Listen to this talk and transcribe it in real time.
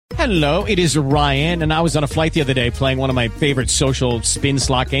Hello, it is Ryan, and I was on a flight the other day playing one of my favorite social spin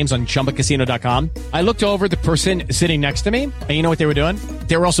slot games on ChumbaCasino.com. I looked over at the person sitting next to me, and you know what they were doing?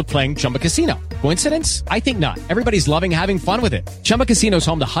 They were also playing Chumba Casino. Coincidence? I think not. Everybody's loving having fun with it. Chumba Casino is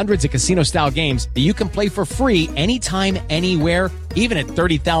home to hundreds of casino-style games that you can play for free anytime, anywhere, even at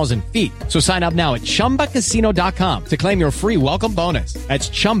 30,000 feet. So sign up now at ChumbaCasino.com to claim your free welcome bonus. That's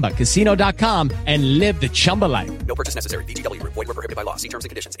ChumbaCasino.com and live the Chumba life. No purchase necessary. VGW. Void where prohibited by law. See terms and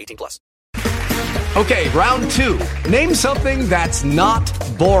conditions. 18+. Okay, round two. Name something that's not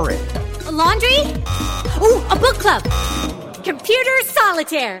boring. A laundry? Ooh, a book club. Computer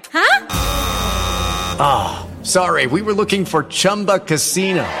solitaire, huh? Ah, sorry, we were looking for Chumba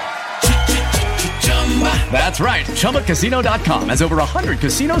Casino. That's right, ChumbaCasino.com has over 100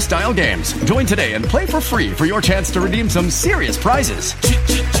 casino-style games. Join today and play for free for your chance to redeem some serious prizes.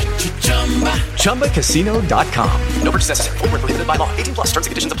 ChumbaCasino.com. No purchase necessary. Void where prohibited by law. 18+. Terms and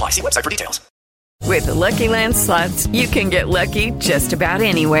conditions apply. See website for details. With the Lucky Land Slots, you can get lucky just about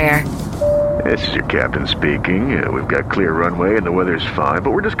anywhere. This is your captain speaking. We've got clear runway and the weather's fine,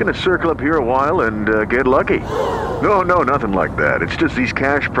 but we're just going to circle up here a while and get lucky. No, nothing like that. It's just these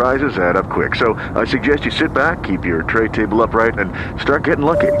cash prizes add up quick. So I suggest you sit back, keep your tray table upright, and start getting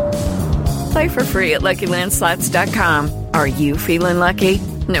lucky. Play for free at LuckyLandSlots.com. Are you feeling lucky?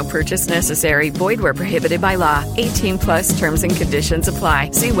 No purchase necessary. Void where prohibited by law. 18+ terms and conditions apply.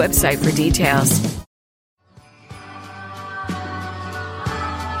 See website for details.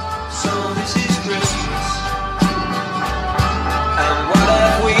 So this is Christmas, and what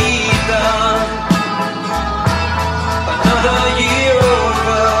have we done? Another year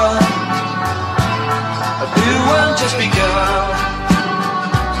over, a new one just begun.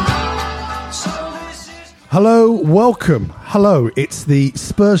 So this is... Hello, welcome. Hello, it's the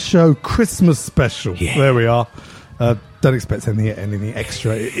Spurs Show Christmas special. Yeah. There we are. Don't expect anything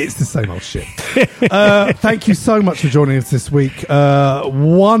extra. It's the same old shit. Thank you so much for joining us this week.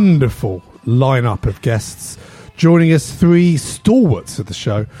 Wonderful lineup of guests. Joining us, three stalwarts of the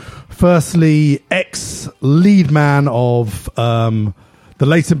show. Firstly, ex-lead man of The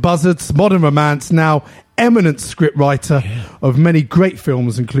Leighton Buzzards, Modern Romance, now eminent scriptwriter of many great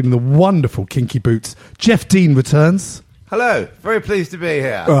films, including the wonderful Kinky Boots. Jeff Dean returns. Hello, very pleased to be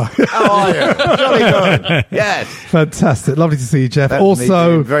here. Oh. How are you? Jolly good. Yes. Fantastic. Lovely to see you, Jeff. That's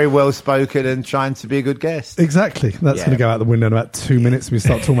also, very well spoken and trying to be a good guest. Exactly. That's going to go out the window in about 2 minutes when we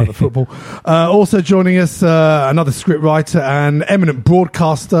start talking about the football. Also joining us, another scriptwriter and eminent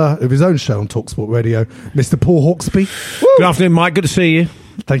broadcaster of his own show on TalkSport Radio, Mr. Paul Hawksby. Woo! Good afternoon, Mike. Good to see you.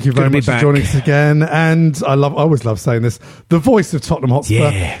 Thank you very much for joining us again. And I always love saying this, the voice of Tottenham Hotspur.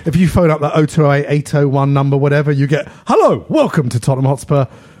 Yeah. If you phone up that 0208-801 number, whatever, you get, hello, welcome to Tottenham Hotspur.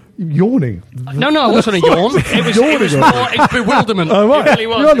 Yawning. No, it wasn't a yawn. It was bewilderment. Oh, right. It really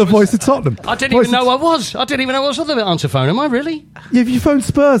was. You're the voice of Tottenham. I didn't even know I was. I didn't even know I was on the answer phone. Am I really? Yeah, if you phone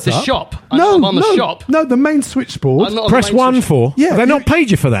Spurs the up. shop. I'm on the shop. No, the main switchboard. Press 1 for. Yeah. They're not paid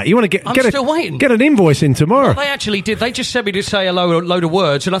you for that. You want to still waiting. Get an invoice in tomorrow. Well, they actually did. They just said me to say a load of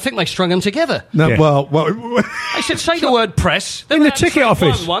words, and I think they strung them together. No, yeah. well. They said say the word press. In the ticket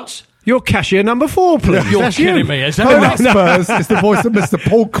office. Once. You're cashier number 4, please. You're kidding me. Is Phone that up Spurs. It's the voice of Mr.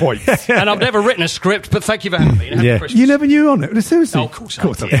 Paul Coyte. And I've never written a script, but thank you for having me. Happy Christmas. You never knew on it. Seriously? Oh, of course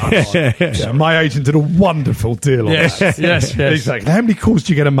I did. Yeah, my agent did a wonderful deal on that. Yes. Exactly. How many calls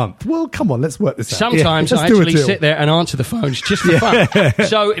do you get a month? Well, come on, let's work this out. Sometimes I actually sit there and answer the phones just for fun.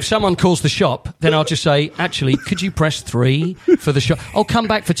 So if someone calls the shop, then I'll just say, actually, could you press 3 for the shop? I'll come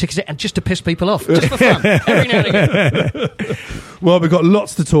back for tickets and just to piss people off. Just for fun. Every now and again. Well, we've got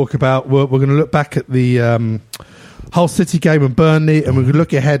lots to talk about. We're going to look back at the Hull City game and Burnley, and we're going to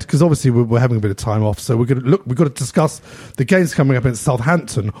look ahead because obviously we're having a bit of time off. So we've got to discuss the games coming up against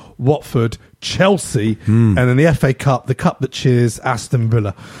Southampton, Watford, Chelsea, and then the FA Cup, the cup that cheers Aston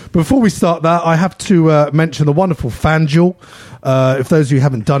Villa. But before we start that, I have to mention the wonderful FanDuel. If those of you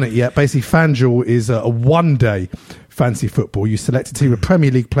haven't done it yet, basically FanDuel is a one-day fantasy football. You select a team of Premier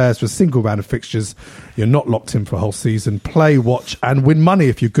League players for a single round of fixtures. You're not locked in for a whole season. Play, watch, and win money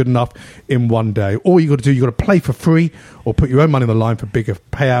if you're good enough in one day. All you got to do, you got to play for free or put your own money on the line for bigger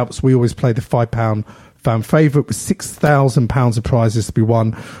payouts. We always play the £5 fan favourite with £6,000 of prizes to be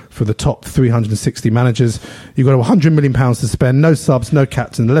won for the top 360 managers. You've got £100 million to spend, no subs, no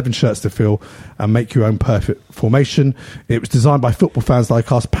captain, 11 shirts to fill, and make your own perfect formation. It was designed by football fans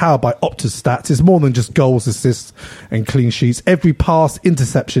like us, powered by Optus Stats. It's more than just goals, assists, and clean sheets. Every pass,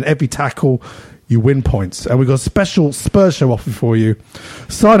 interception, every tackle, you win points. And we've got a special Spurs Show offer for you.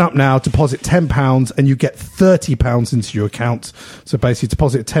 Sign up now, deposit £10 and you get £30 into your account. So basically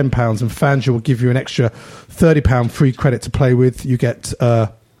deposit £10 and FanDuel will give you an extra £30 free credit to play with. You get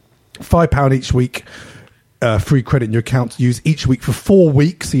 £5 each week. Free credit in your account to use each week for 4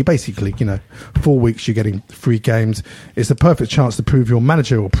 weeks. So you basically, 4 weeks you're getting free games. It's the perfect chance to prove your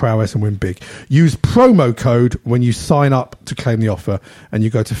managerial prowess and win big. Use promo code when you sign up to claim the offer, and you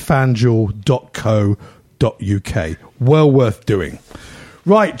go to fanduel.co.uk. Well worth doing.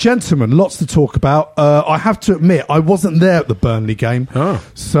 Right, gentlemen, lots to talk about. I have to admit, I wasn't there at the Burnley game. Oh.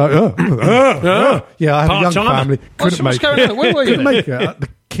 So, yeah, I have a young family. What's going on? Where were you? Couldn't make it.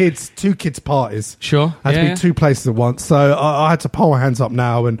 Two kids' parties. Sure. Had to be two places at once. So I had to pull my hands up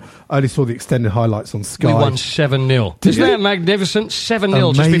now, and I only saw the extended highlights on Sky. We won 7-0. Isn't that magnificent?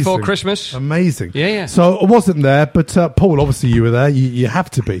 7-0 just before Christmas. Amazing. Yeah. So I wasn't there, but Paul, obviously you were there. You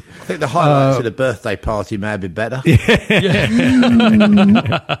have to be. I think the highlights of the birthday party may have been better.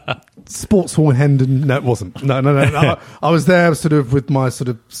 Sports Hall in Hendon. No, it wasn't. No. I was there sort of with my sort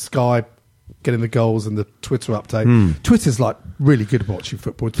of Sky getting the goals and the Twitter update. Twitter's like really good at watching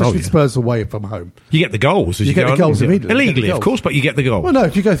football, especially with Spurs away from home. You get the goals. You get the goals immediately. Illegally, of course, but you get the goal. Well, no,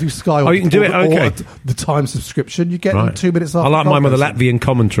 if you go through Sky you can do it, okay. or the time subscription, you get them 2 minutes after. I like mine with the Latvian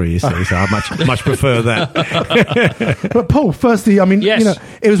commentary, you see, so I much prefer that. But Paul, firstly, I mean, yes.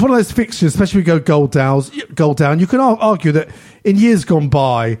 It was one of those fixtures, especially when we go goal down. You can argue that in years gone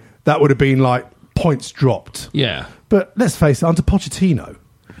by, that would have been like points dropped. Yeah. But let's face it, under Pochettino,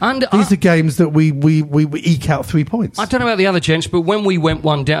 and these are games that we eke out 3 points. I don't know about the other gents, but when we went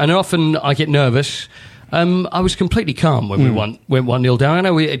one down, and often I get nervous, I was completely calm when we went 1-0 down. I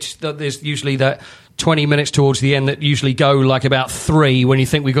know there's usually that 20 minutes towards the end that usually go like about 3 when you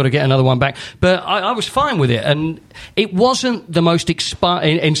think we've got to get another one back. But I was fine with it, and it wasn't the most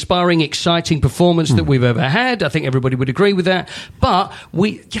inspiring, exciting performance that we've ever had. I think everybody would agree with that. But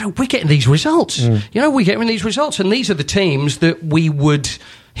we're getting these results. We're getting these results, and these are the teams that we would.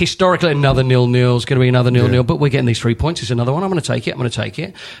 Historically, another 0-0 is going to be another 0-0, but we're getting these 3 points. It's another one. I'm going to take it.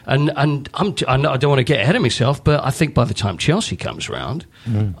 And I don't want to get ahead of myself, but I think by the time Chelsea comes round,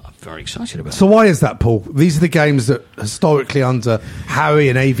 I'm very excited about it. So why is that, Paul? These are the games that historically under Harry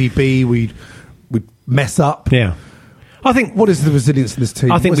and AVB we'd mess up. Yeah. I think what is the resilience in this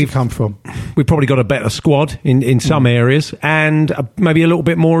team? I think we've come from. We've probably got a better squad in some areas, and maybe a little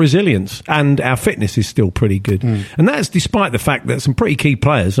bit more resilience. And our fitness is still pretty good, and that's despite the fact that some pretty key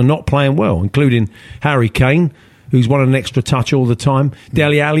players are not playing well, including Harry Kane, who's wanted an extra touch all the time.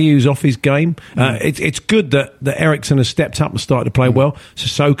 Dele Alli, who's off his game. It's good that Eriksen has stepped up and started to play well.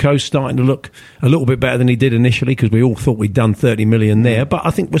 Sissoko's starting to look a little bit better than he did initially, because we all thought we'd done 30 million there. But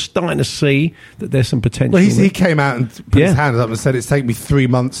I think we're starting to see that there's some potential. Well, he came out and put his hand up and said it's taken me 3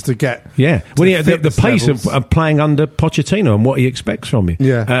 months to get. Yeah, the pace of playing under Pochettino and what he expects from you.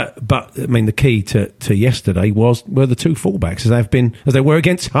 Yeah, but I mean, the key to yesterday were the two fullbacks as they were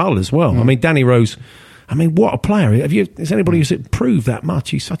against Hull as well. I mean, Danny Rose. I mean, what a player! Is anybody who's proved that much?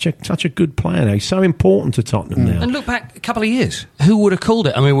 He's such a good player now. He's so important to Tottenham now. And look back a couple of years, who would have called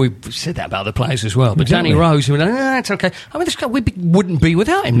it? I mean, we've said that about the players as well. But Danny Rose, we were like, it's okay. I mean, this guy, we wouldn't be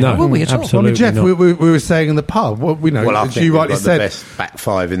without him now, would we at all? Well, I mean, Jeff, we were saying in the pub, I as think you rightly got said, the best back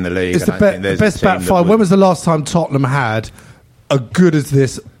five in the league. It's the best back five. When was the last time Tottenham had as good as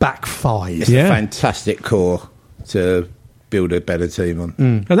this back five? It's a fantastic core to build a better team on.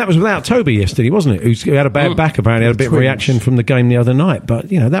 And that was without Toby yesterday, wasn't it? Who had a bad back, apparently, had a bit of reaction from the game the other night. But,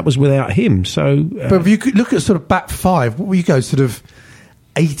 that was without him. So, but if you could look at sort of back five, what would you go, sort of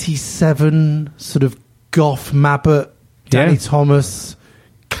 87, sort of Goff, Mabbott, Danny Thomas,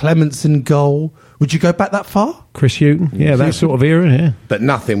 Clements in goal? Would you go back that far? Chris Hughton, that sort of era, yeah. But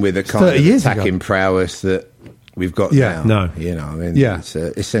nothing with the kind of attacking prowess that we've got now. No.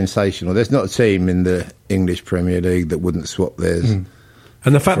 It's sensational. There's not a team in the English Premier League that wouldn't swap theirs. And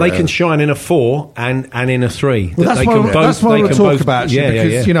the fact they can shine in a 4 and in a 3. Well, that's what I want to talk about,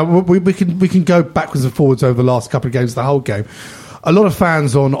 actually, because we can go backwards and forwards over the last couple of games, the whole game. A lot of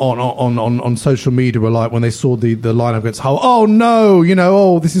fans on social media were like, when they saw the lineup against Hull, oh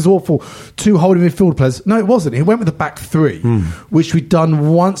no, this is awful. 2 holding midfield players. No, it wasn't. He went with the back 3, which we'd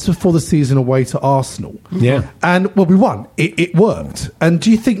done once before the season away to Arsenal. Yeah. And, we won. It worked. And do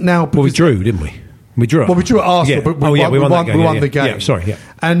you think now... Well, we drew, didn't we? We drew. Well, we drew at Arsenal, but we won the game. Yeah, sorry, yeah.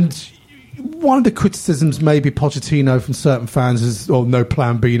 And one of the criticisms maybe Pochettino from certain fans is, no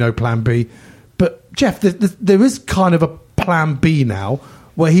plan B, no plan B. But, Jeff, there is kind of a plan B now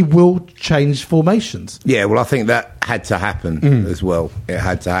where he will change formations. Yeah, well, I think that had to happen as well. It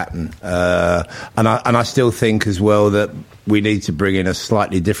had to happen. And I still think as well that we need to bring in a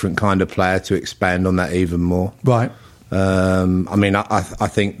slightly different kind of player to expand on that even more. Right. I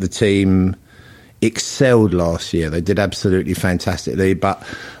think the team excelled last year. They did absolutely fantastically, but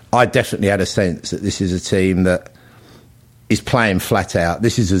I definitely had a sense that this is a team that is playing flat out.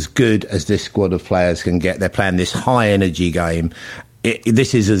 This is as good as this squad of players can get. They're playing this high energy game.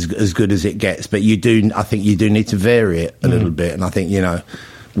 This is as good as it gets. But I think you do need to vary it a little bit. And I think,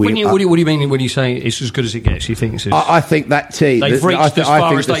 what do you mean when you say it's as good as it gets? You think it's I think that team. They've reached as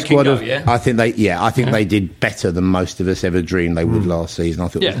far as they can go. Yeah, I think they did better than most of us ever dreamed they would last season. I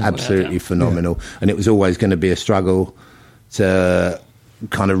thought it was absolutely phenomenal, and it was always going to be a struggle to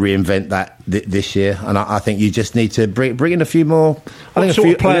kind of reinvent that this year. And I think you just need to bring in a few more. What sort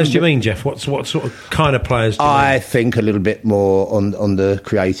of players do you mean, Jeff? What sort of kind of players? Do you I mean? think a little bit more on the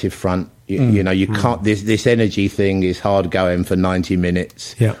creative front. You can't. This energy thing is hard going for 90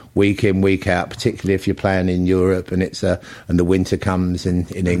 minutes, week in, week out. Particularly if you're playing in Europe and and the winter comes in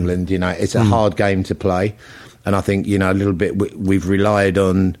England. It's a hard game to play, and I think a little bit we've relied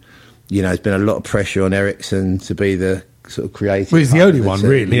on. There's been a lot of pressure on Eriksen to be the sort of creative. Well, he's the only one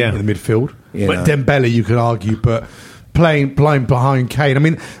really in the midfield. But Dembele, you could argue, but playing behind Kane. I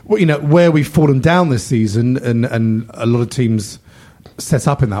mean, where we've fallen down this season, and a lot of teams set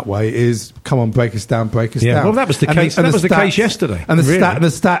up in that way is come on, break us down. Well, that was the case. That was the case yesterday. And the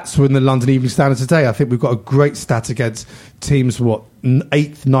stats were in the London Evening Standard today. I think we've got a great stat against teams 8th,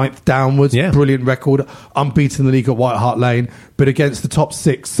 9th downwards. Brilliant record, unbeaten in the league at White Hart Lane. But against the top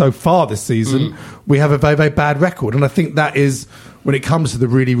 6 so far this season, we have a very, very bad record. And I think that is when it comes to the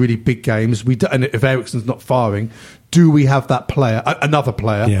really, really big games. And if Eriksen's not firing, do we have that player, another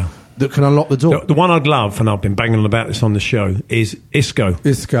player? Yeah. That can unlock the door. The one I'd love, and I've been banging on about this on the show, is Isco.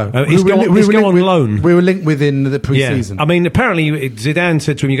 Isco on loan. We were linked with in the pre-season. I mean, apparently Zidane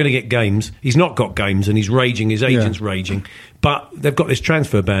said to him, "You're going to get games." He's not got games, and he's raging. His agent's raging. But they've got this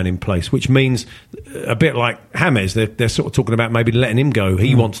transfer ban in place, which means a bit like James, they're sort of talking about maybe letting him go.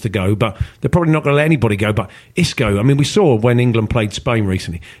 He wants to go, but they're probably not going to let anybody go. But Isco, I mean, we saw when England played Spain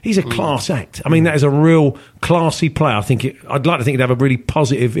recently. He's a class act. I mean, that is a real classy player. I'd like to think he'd have a really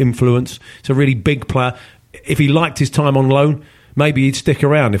positive influence. It's a really big player. If he liked his time on loan, maybe he'd stick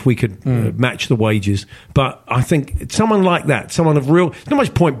around if we could match the wages. But I think someone like that, someone of real... There's not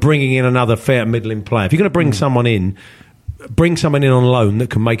much point bringing in another fair middling player. If you're going to bring someone in... Bring someone in on loan that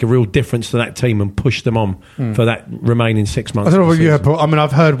can make a real difference to that team and push them on for that remaining 6 months. I don't know what you heard, I mean,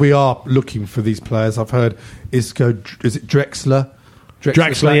 I've heard we are looking for these players. I've heard Isco, is it Drexler?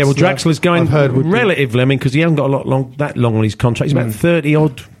 Draxler, yeah. Well, Draxler's going relatively. I mean, because he hasn't got that long on his contract. He's about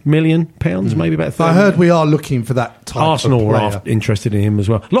 30-odd million pounds, maybe about 30. I heard we are looking for that type Arsenal of player. are interested in him as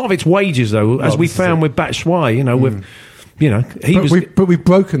well. A lot of it's wages, though, as we found with Batshuayi. But we've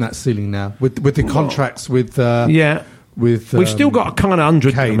broken that ceiling now with the contracts with. We've still got a kind of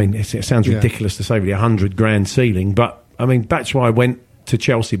 100. Kane. I mean, it sounds ridiculous to say really $100,000 ceiling, but I mean, Batshuayi went to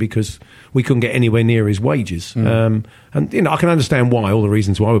Chelsea because we couldn't get anywhere near his wages. And I can understand why, all the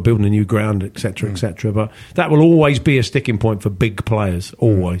reasons why we're building a new ground, etc., etc. But that will always be a sticking point for big players,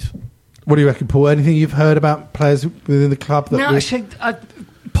 always. What do you reckon, Paul? Anything you've heard about players within the club?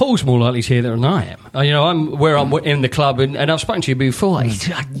 Paul's more likely to hear that than I am. I'm in the club, and I've spoken to you before.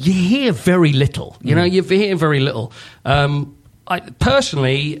 You hear very little. You hear very little. I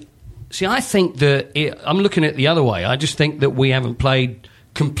think that I'm looking at it the other way. I just think that we haven't played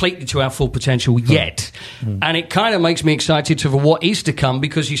completely to our full potential yet. And it kind of makes me excited for what is to come,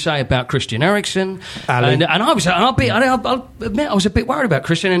 because you say about Christian Eriksen. And I'll admit I was a bit worried about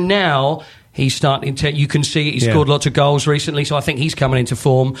Christian, and now... He's starting to... You can see he's scored lots of goals recently, so I think he's coming into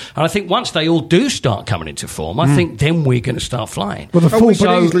form. And I think once they all do start coming into form, I think then we're going to start flying. Well, we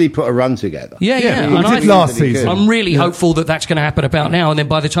could easily put a run together. We did last season. I'm really hopeful that that's going to happen about now. And then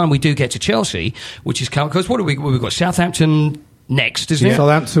by the time we do get to Chelsea, which is... Because we've got Southampton... next, isn't it?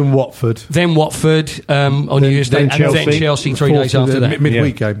 Southampton, Watford. Then Watford on New Year's Day, and then Chelsea 3 days after that.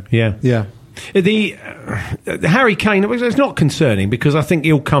 Midweek game. Yeah. The Harry Kane, it's not concerning because I think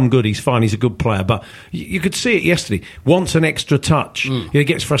he'll come good. He's fine. He's a good player. But you could see it yesterday. Wants an extra touch. He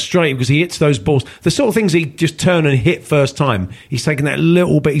gets frustrated because he hits those balls. The sort of things he just turn and hit first time. He's taking that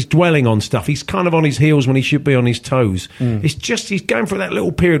little bit. He's dwelling on stuff. He's kind of on his heels when he should be on his toes. It's just he's going through that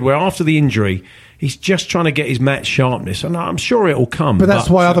little period where after the injury, he's just trying to get his match sharpness, and I'm sure it'll come. But that's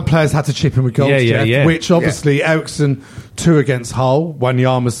why other players had to chip in with goals, which obviously Eriksen 2 against Hull,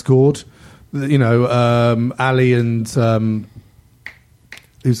 Wanyama scored. Ali and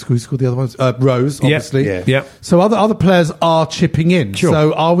who scored the other ones? Rose, obviously. Yeah. So other players are chipping in. Sure.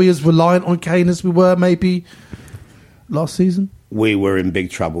 So are we as reliant on Kane as we were maybe last season? We were in big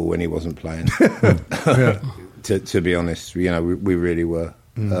trouble when he wasn't playing. To be honest, we really were.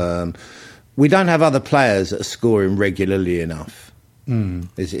 We don't have other players that are scoring regularly enough.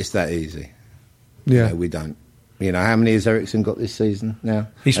 It's that easy. Yeah, we don't. You know, how many has Eriksen got this season now?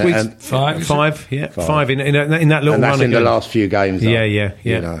 He's with five in that little and that's run in the last few games. Yeah.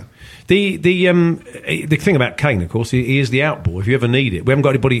 You know. The thing about Kane, of course, he is the out ball if you ever need it. We haven't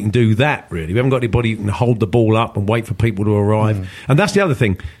got anybody who can do that, really. We haven't got anybody who can hold the ball up and wait for people to arrive. And that's the other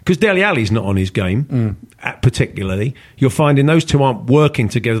thing, because Dele Alli's not on his game, particularly. You're finding those two aren't working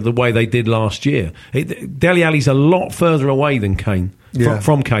together the way they did last year. Dele Alli's a lot further away than Kane.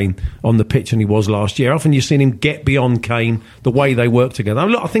 From Kane on the pitch than he was last year. Often you've seen him get beyond Kane, the way they work together.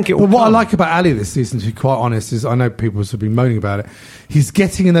 Look, I think it will. But what I like about Ali this season, to be quite honest, is I know people have been moaning about it. He's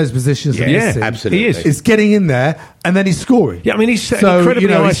getting in those positions. Absolutely. He is. He's getting in there and then he's scoring. Yeah, I mean, he's set an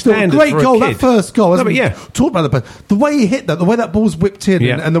incredibly high standard. Great for goal, a kid. that first goal. Talk about the way he hit that, the way that ball's whipped in,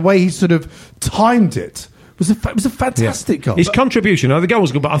 and the way he sort of timed it. It was a fantastic goal. His contribution, the goal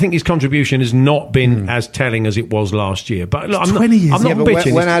was good, but I think his contribution has not been as telling as it was last year. But look, I'm not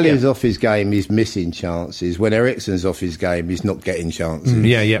bitching. When Ali's off his game, he's missing chances. When Eriksen's off his game, he's not getting chances.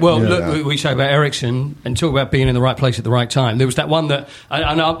 Well, look, we say about Eriksen and talk about being in the right place at the right time. There was that one that,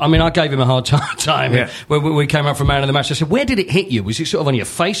 I gave him a hard time when we came up from man of the match. I said, where did it hit you? Was it sort of on your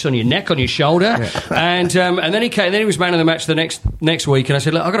face, on your neck, on your shoulder? And then he was man of the match the next week, and I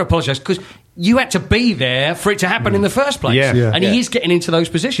said, look, I've got to apologise because you had to be there for it to happen in the first place. And he is getting into those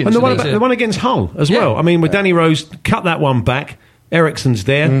positions. And the one against Hull as well. I mean, with Danny Rose, cut that one back. Eriksen's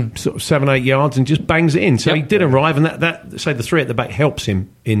there, sort of 7-8 yards, and just bangs it in. So he did arrive, and that say the three at the back helps him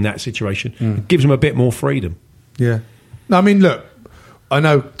in that situation. It gives him a bit more freedom. Yeah. No, I mean, look, I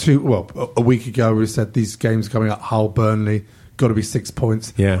know a week ago we said these games coming up, Hull, Burnley, got to be 6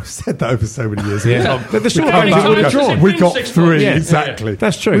 points. Yeah. We've said that over so many years. But the sort of games we would have drawn. We got 3, exactly.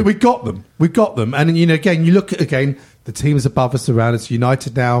 That's true. We got them. We've got them. And, again, you look at, the teams above us around us,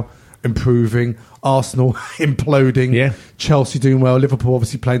 United now improving, Arsenal imploding, Chelsea doing well, Liverpool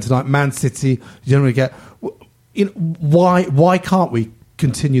obviously playing tonight, Man City, you don't really get... why can't we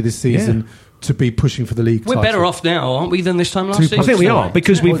continue this season to be pushing for the league title? We're better off now, aren't we, than this time last season? I think we are,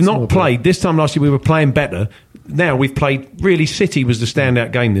 because we've not played. This time last year we were playing better. Now we've played, really, City was the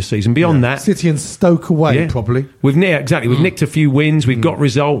standout game this season. Beyond that... City and Stoke away, probably. We've nicked a few wins, we've got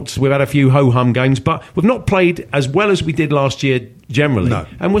results, we've had a few ho-hum games, but we've not played as well as we did last year generally. No.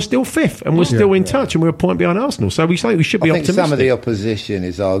 And we're still fifth, and we're still in touch, and we're a point behind Arsenal. So we should be optimistic. I think some of the opposition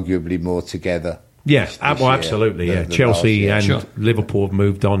is arguably more together. Yeah, absolutely. Chelsea and Liverpool have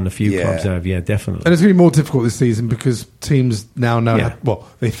moved on. A few clubs have, definitely. And it's going to be more difficult this season because teams now know.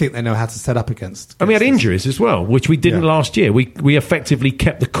 They think they know how to set up against. And we had injuries as well, which we didn't last year. We effectively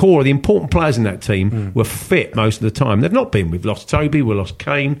kept the core. The important players in that team were fit most of the time. They've not been. We've lost Toby, we've lost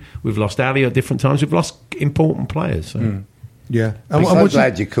Kane, we've lost Ali at different times. We've lost important players. So. Yeah, I'm so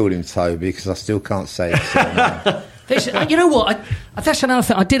glad you called him Toby because I still can't say it. You know what? That's another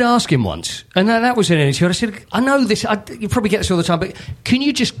thing. I did ask him once, and that was in an interview. I said, I know this. You probably get this all the time, but can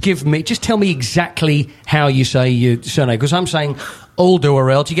you just tell me exactly how you say your surname? Because I'm saying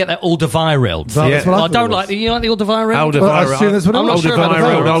Alderweireld. You get that Alderweireld. I don't like. You like the Alderweireld?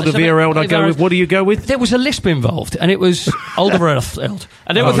 Alderweireld. I go with. What do you go with? There was a lisp involved, and it was Alderweireld,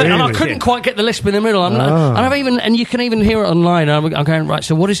 and I couldn't quite get the lisp in the middle. And you can even hear it online. I'm going right.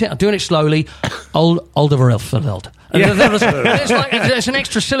 So what is it? I'm doing it slowly. Alderweireld. There's an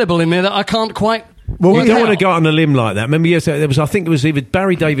extra syllable in there that I can't quite. Well, you don't want to go out on a limb like that. Remember, there was. I think it was either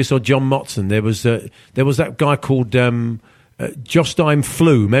Barry Davis or John Motson. There was that guy called Jostein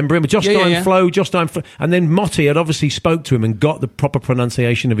Flew. Remember him? Jostein Flew. And then Motti had obviously spoke to him and got the proper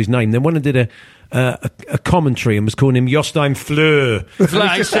pronunciation of his name. Then went and did a commentary and was calling him Jostein Fleur. You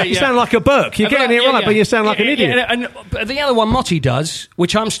sound like a Burke. You're getting it right, but you sound like an idiot. And the other one Motti does,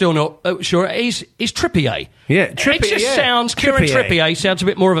 which I'm still not sure, is Trippier. Yeah, Trippier. It just sounds, Kieran Trippier sounds a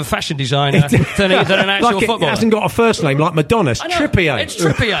bit more of a fashion designer than an actual footballer. It hasn't got a first name like Madonna's. Trippier. It's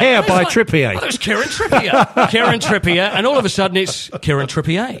Trippier. Hair by Trippier. Well, it was Kieran Trippier. And all of a sudden it's Kieran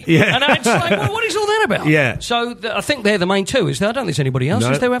Trippier. Yeah. And it's like, well, what is all that about? Yeah. So I think they're the main two. I don't think there's anybody else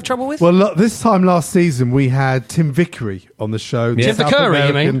they have trouble with. Well, look, this time last season we had Tim Vickery on the show. Tim Vickery,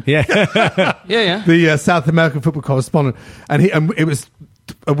 you mean? Yeah. Yeah. The South American football correspondent. And it was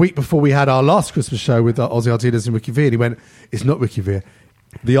a week before we had our last Christmas show with Ozzy Artiles and Ricky Villa, and he went, it's not Ricky Villa.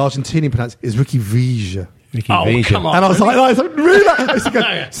 The Argentinian pronounce is Ricky Villa. Come on. And I was like, really?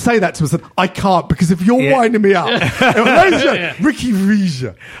 Say that to us. I can't, because if you're winding me up, Ricky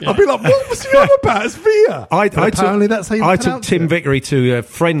Villa. I'll be like, what was he on about? It's Villa. Apparently that's how you took Tim Vickery to a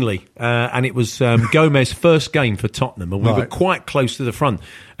friendly, and it was Gomez's first game for Tottenham, and we were quite close to the front.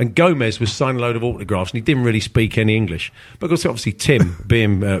 and Gomez was signing a load of autographs, and he didn't really speak any English. But of course, obviously, Tim,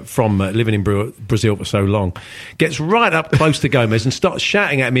 being from living in Brazil for so long, gets right up close to Gomez and starts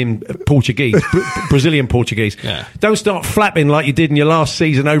shouting at him in Portuguese, Brazilian Portuguese. Yeah. Don't start flapping like you did in your last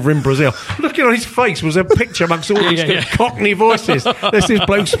season over in Brazil. Looking on his face was a picture amongst all these Cockney voices. There's this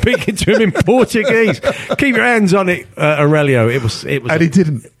bloke speaking to him in Portuguese. Keep your hands on it, Aurelio. It was. And he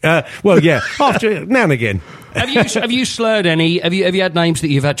didn't. Well, yeah. After now and again. Have you slurred any? Have you had names that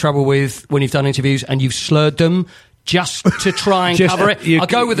you've had trouble with when you've done interviews and you've slurred them just to try and cover it? I'll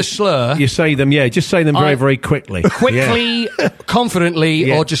go with a slur. You say them, just say them very, very quickly.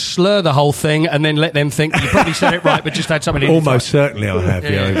 Confidently, or just slur the whole thing and then let them think you probably said it right, but just had something in Almost certainly I have,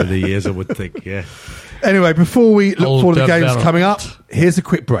 over the years, I would think, Anyway, before we look forward to the games coming up, here's a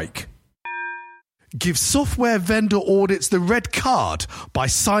quick break. Give software vendor audits the red card by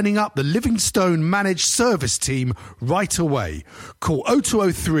signing up the Livingstone Managed Service Team right away. Call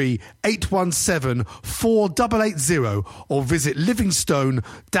 0203 817 4880 or visit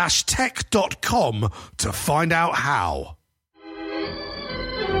livingstone-tech.com to find out how.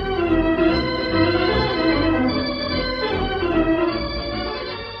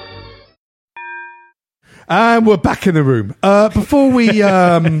 And we're back in the room. Before we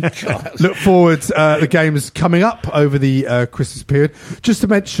look forward to the games coming up over the Christmas period, just to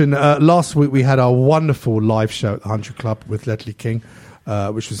mention, last week we had our wonderful live show at the 100 Club with Ledley King,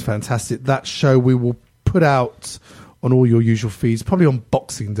 which was fantastic. That show we will put out on all your usual feeds, probably on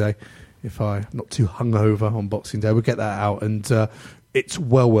Boxing Day, if I'm not too hungover on Boxing Day. We'll get that out, and it's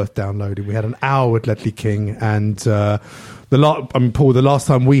well worth downloading. We had an hour with Ledley King, and Paul, the last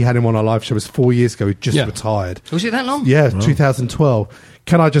time we had him on our live show was 4 years ago. He just retired. Was it that long? Yeah, 2012.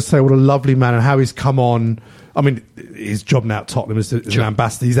 Can I just say what a lovely man and how he's come on. I mean, his job now at Tottenham as an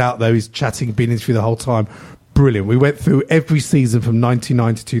ambassador. He's out there, he's chatting, been interviewed the whole time. Brilliant. We went through every season from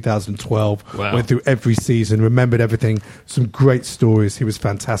 1999 to 2012. Wow. Went through every season, remembered everything. Some great stories. He was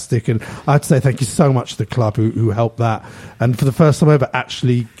fantastic. And I have to say thank you so much to the club who helped that. And for the first time ever,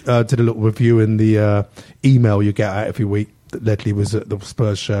 actually did a little review in the email you get out every week. That Ledley was at the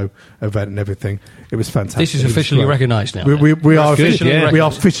Spurs show event and everything. It was fantastic. This is officially recognised now. We are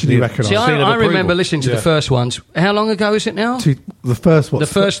officially recognised. See, I remember listening to the first ones. How long ago is it now? The first one.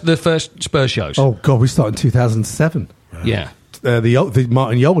 The first Spurs shows. Oh God, we started in 2007. Yeah, the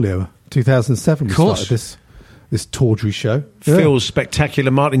Martin Yole era, 2007. We started this tawdry show. Phil's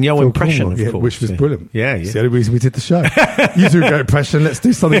spectacular Martin Yole impression, of course. Which was brilliant. Yeah. It's the only reason we did the show. You do a great impression, let's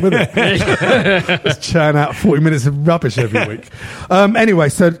do something with it. Let's churn out 40 minutes of rubbish every week. Anyway,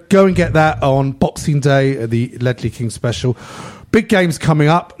 so go and get that on Boxing Day, the Ledley King special. Big games coming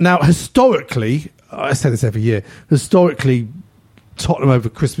up. Now, historically, I say this every year, historically, Tottenham over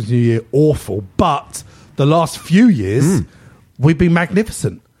Christmas, New Year, awful. But the last few years, we've been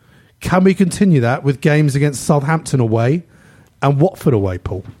magnificent. Can we continue that with games against Southampton away and Watford away,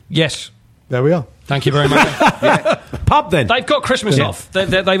 Paul? Yes. There we are. Thank you very much. Pub then. They've got Christmas off.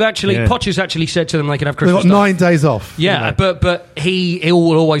 They've actually, Poch's actually said to them they can have Christmas off. They've got 9 days off. Yeah, but he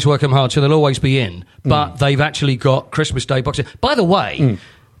will always work them hard, so they'll always be in. But they've actually got Christmas Day boxing. By the way...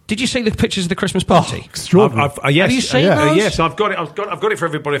 Did you see the pictures of the Christmas party? Extraordinary. Yes, have you seen those? Yes, I've got it. I've got it for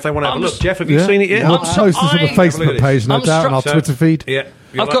everybody if they want to have a look. Jeff, have you seen it yet? We'll post this on the Facebook page, no doubt, on our Twitter feed. Yeah.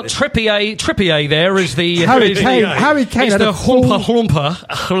 I've got Trippier there as the... Harry Kane. Is the Humper.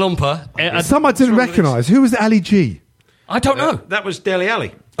 Some I didn't recognise. Who was Ali G? I don't know. That was Dele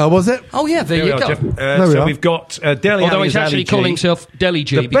Alli. Oh, was it? Oh, yeah, there you go. So we've got Dele Alli. Although he's actually calling himself Deli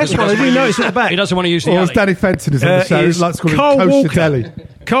G. The best one, did you notice at the back? He doesn't want to use the Or Ali. was Danny Fenton is on the show? He likes to call him Coach Deli.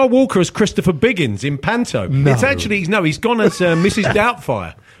 Carl Walker as Christopher Biggins in Panto. No. It's actually, he's gone as Mrs.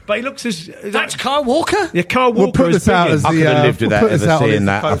 Doubtfire. But he looks as... That's Carl Walker? Yeah, Carl Walker we'll put as this out as Biggins. I could have lived with that, ever seeing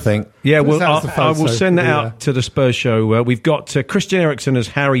that, I think. Yeah, well, I will send that out to the Spurs show. We've got Christian Eriksen as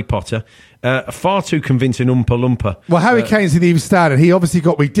Harry Potter. A far too convincing Oompa Loompa. Well, Harry Kane's in the even standard. He obviously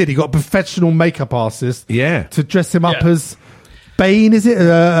got what he did. He got a professional makeup artist to dress him up as Bane, is it?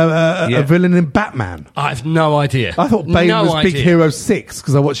 A villain in Batman? I have no idea. I thought Bane was Big Hero 6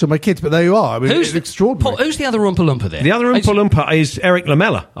 because I watched it with my kids, but there you are. I mean, it's extraordinary. Paul, who's the other Oompa Loompa there? The other Oompa Loompa is Eric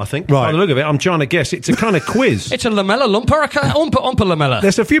Lamella, I think. Right. By the look of it, I'm trying to guess. It's a kind of quiz. It's a Lamella Loompa, Oompa Lamella.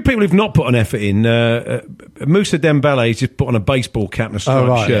 There's a few people who've not put an effort in. Musa Dembele's just put on a baseball cap and a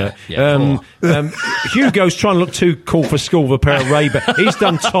striped shirt. Hugo's trying to look too cool for school with a pair of Ray-Ban. He's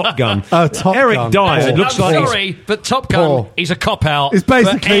done Top Gun. Eric Dyer. It looks like sorry, but Top Gun, he's a cop-out. It's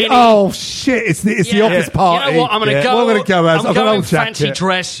basically, oh shit, it's the office party. You know what, I'm going to go. What I'm going to go as? I'm going fancy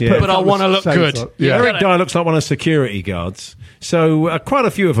dress, but I want to look good. Eric Dyer looks like one of the security guards. So quite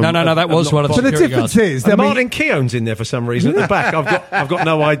a few of them. No, that was one of the So the security difference guards. is, And I mean, Martin Keown's in there for some reason at the back. I've got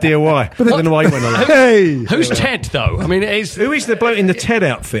no idea why. I don't know why he went along. hey, Who's Ted, though? I mean, Who is the bloke in the Ted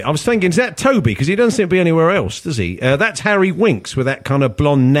outfit? I was thinking, is that Toby? Because he doesn't seem to be anywhere else, does he? That's Harry Winks with that kind of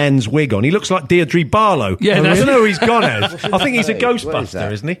blonde Nan's wig on. He looks like Deirdre Barlow. Yeah, I that's- don't know who he's gone as. I think he's a What is Ghostbuster,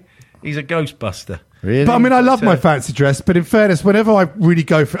 that? isn't he? He's a Ghostbuster. Really? but I mean, I love my fancy dress. But in fairness, whenever I really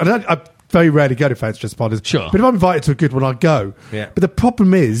go for, I very rarely go to fancy dress parties. Sure. But if I'm invited to a good one, I'll go. Yeah. But the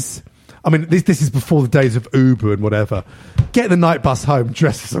problem is, I mean, this is before the days of Uber and whatever. Get the night bus home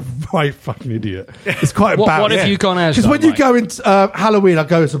dressed as a right fucking idiot. It's quite What embarrassing. have you gone as, Because though, when you mate? go into Halloween, I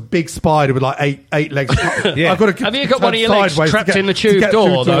go as a big spider with like eight legs. Yeah. I've got to Have you got one of your turn legs sideways to trapped get- in the to tube get door,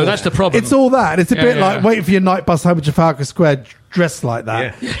 through the though? door. That's the problem. It's all that. It's a bit Yeah. like waiting for your night bus home at Trafalgar Square dressed like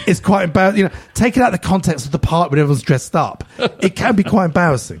that. Yeah. It's quite embarrassing. You know, take it out of the context of the part when everyone's dressed up. It can be quite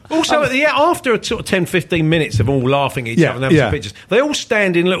embarrassing. Also, after a sort of 10, 15 minutes of all laughing at each other and having some pictures, they all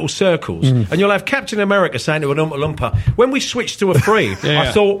stand in little circles, and you'll have Captain America saying to an Oompa Loompa, when we switched to a free,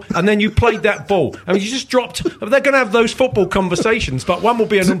 I thought, and then you played that ball, and you just dropped, they're going to have those football conversations, but one will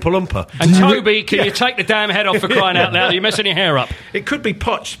be an Oompa Loompa. And Toby, can you take the damn head off for crying out loud? You're messing your hair up. It could be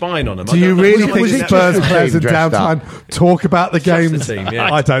Potch spying on them. Do you really think was it Spurs just the players team in dressed downtime talk about the Just the games? team,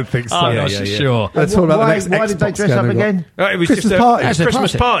 yeah. I don't think so. I'm not sure. Let's talk about the Why- next why did they Xbox dress up game they've got. again? It was Christmas just party. a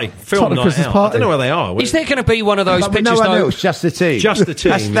Christmas party. Film Tottenham night Christmas out. party. I don't know where they are. Is there going to be one of those But pictures, no one though? else, just the team. Just the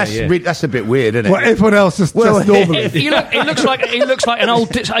team, yeah. That's a bit weird, isn't it? Well, everyone else just normally. It looks like an old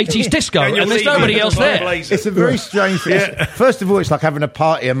 80s disco, And you'll and there's see nobody people else with there. blazers. It's a very strange thing. Yeah. First of all, it's like having a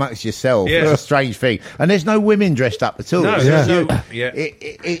party amongst yourself. Yeah. It's a strange thing. And there's no women dressed up at all. No, It's there's just- no- yeah.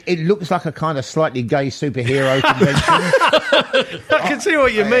 It looks like a kind of slightly gay superhero convention. I can see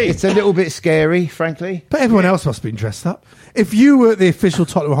what you mean. It's a little bit scary, frankly. But everyone else must have been dressed up. If you were at the official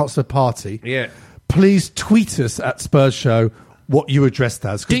Tottenham Hotspur party, Yeah. please tweet us at Spurs Show what you were dressed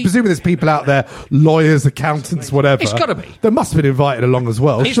as. Do Because you- presumably there's people out there, lawyers, accountants, whatever. It's gotta be. They must have been invited along as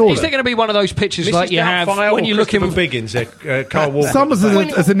well, Is surely. there going to be one of those pictures Mrs. like you have Doubtfire when or you look in? Christopher Biggins, Carl Walker. Some as a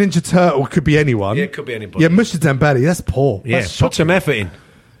Ninja Turtle could be anyone. Yeah, it could be anybody. Yeah, Musha Dembele, that's poor. Yeah, That's put some effort in.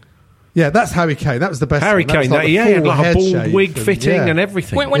 Yeah, that's Harry Kane. That was the best Harry one. That was Kane, like the he had full like a head bald shave wig fitting and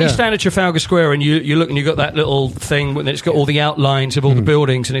everything. When you stand at Trafalgar Square and you look and you've got that little thing and it's got all the outlines of all the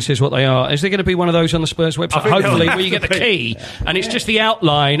buildings and it says what they are, is there going to be one of those on the Spurs website? think Hopefully, there'll where you have get the to be. key and it's just the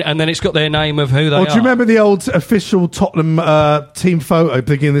outline and then it's got their name of who they Or are. do you remember the old official Tottenham team photo at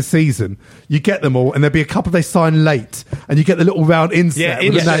the beginning of the season? You get them all, and there'll be a couple they sign late, and you get the little round inset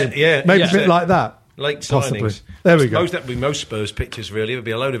with the name. Maybe a bit like that. Late Possibly. signings. There we I suppose go. that would be most Spurs pictures, really. It would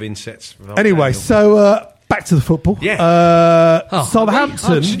be a load of insets. Anyway, so back to the football. Yeah.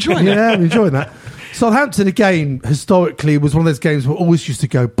 Southampton. I was enjoying that. Yeah, I'm enjoying that. Southampton, again, historically, was one of those games where we always used to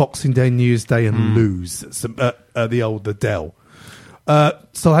go Boxing Day, New Year's Day, and lose at the Dell.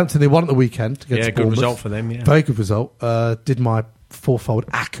 Southampton, they won at the weekend against good Bournemouth. result for them, yeah. Very good result. Did my fourfold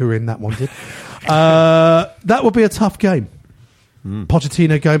acca in that one, did. That will be a tough game.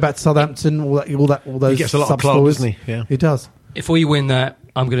 Pochettino going back to Southampton, all those He gets a lot of sub club, stories. doesn't he? Yeah. He does. If we win that,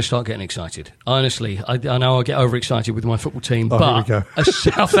 I'm going to start getting excited. Honestly, I know I get overexcited with my football team, Oh, but here we go. as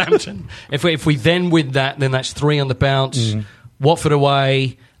Southampton, if we then win that, then that's 3 on the bounce. Watford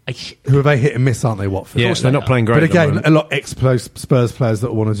away. Who are they hit and miss, aren't they, Watford? Yeah, they're not playing great. But at the again, moment. a lot of ex-Spurs players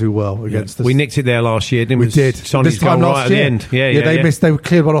that want to do well against us. We nicked it there last year, didn't we? We did. Sonny's This time goal last right at year. the end. Yeah, they missed. They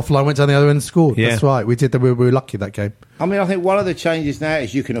cleared one off the line, went down the other end and scored. Yeah. That's right. We did. We were lucky that game. I mean, I think one of the changes now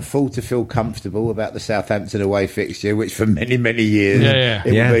is you can afford to feel comfortable about the Southampton away fixture, which for many, many years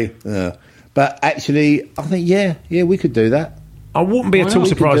it will be. But actually, I think, we could do that. I wouldn't be at all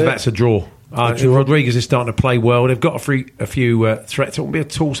surprised if that's a draw. Rodriguez is starting to play well. They've got a few threats. I wouldn't be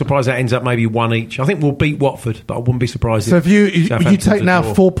at all surprised that ends up maybe 1 each. I think we'll beat Watford, but I wouldn't be surprised. So if you Southampton's take a now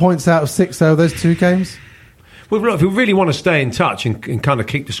draw. 4 points out of 6 over those 2 games. Well, look, if we really want to stay in touch and kind of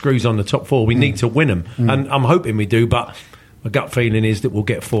keep the screws on the top 4, we need to win them, and I'm hoping we do. But my gut feeling is that we'll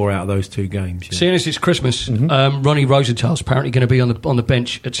get 4 out of those 2 games. Yeah. Seeing as it's Christmas, Ronnie Rosenthal's apparently going to be on the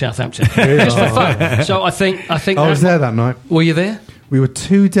bench at Southampton just for fun. So I think I was there that night. Were you there? We were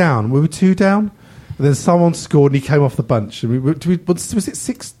 2 down. And then someone scored and he came off the bench. And was it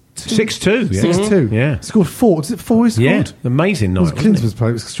 6-2? 6-2. Yeah. 6-2. Yeah. Scored 4. Was it 4 he scored? Yeah, amazing night. It was Klinsmann's play.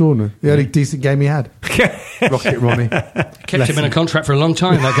 It was extraordinary. The only decent game he had. Rocket Ronnie. Kept him in a contract for a long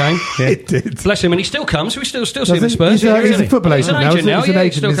time, that game. It did. Bless him, and he still comes. We still see him Does at he? Spurs. He's a football agent now. He's an He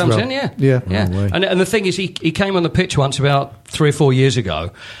agent still in comes Israel. in, yeah. Yeah. And the thing is, he came on the pitch once about 3 or 4 years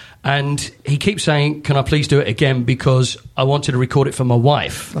ago, And he keeps saying, can I please do it again, because I wanted to record it for my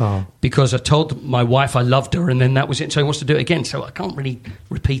wife. Because I told my wife I loved her, and then that was it. So he wants to do it again. So I can't really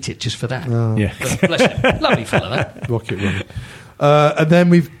repeat it just for that. Yeah. But bless him. Lovely fella, that. Rocket Run. And then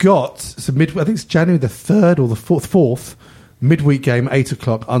we've got some I think it's January the 3rd or the 4th midweek game, 8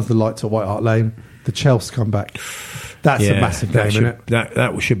 o'clock under the lights at White Hart Lane. The Chelsea come back. That's a massive game, isn't it?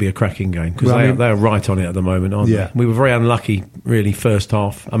 That should be a cracking game, because they're right on it at the moment, aren't they? We were very unlucky, really, first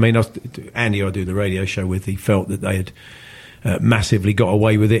half. I mean, Andy, I do the radio show with, he felt that they had massively got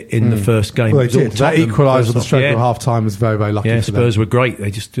away with it in the first game. Well, they did. That equalised with the stroke of half-time was very, very lucky for them. Spurs were great.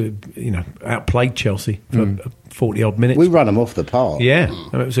 They just, outplayed Chelsea for 40-odd minutes. We run them off the park. Yeah. I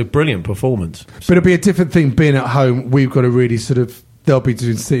mean, it was a brilliant performance. But it'll be a different thing being at home. We've got to really sort of... They'll be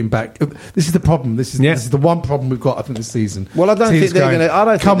doing sitting back. This is the problem. This is the one problem we've got, I think, this season. Well, I don't think they're going to. I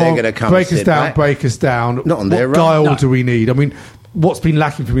don't think they're going to come. Break us down. Break us down. Not on their What guile do we need? I mean, what's been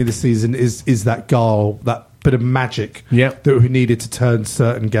lacking for me this season is that guile, that bit of magic that we needed to turn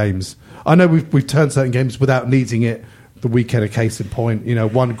certain games. I know we've turned certain games without needing it. The weekend, a case in point.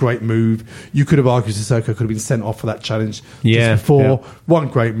 One great move. You could have argued Sissoko could have been sent off for that challenge just before. Yeah. One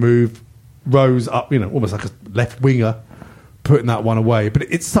great move, rose up. Almost like a left winger. Putting that one away, but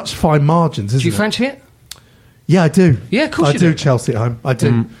it's such fine margins, isn't it? Do you fancy it? Yeah, I do. Yeah, of course I do. Chelsea at home, I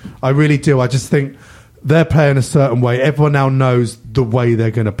do. I really do. I just think they're playing a certain way. Everyone now knows the way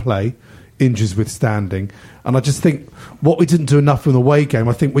they're going to play, injuries withstanding. And I just think what we didn't do enough in the away game.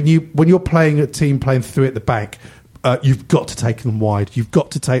 I think when you're playing a team playing three at the back, you've got to take them wide. You've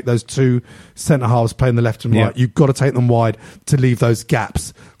got to take those two centre halves playing the left and right. You've got to take them wide to leave those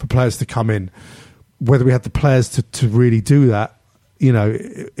gaps for players to come in. Whether we have the players to really do that,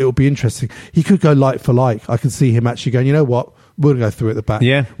 it'll be interesting. He could go like for like. I can see him actually going, you know what, we're going to go through at the back.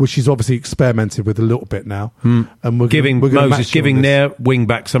 Yeah. Which he's obviously experimented with a little bit now. And we're giving their wing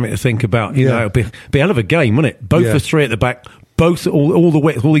back something to think about. It'll be a hell of a game, won't it? Both the three at the back. Both all the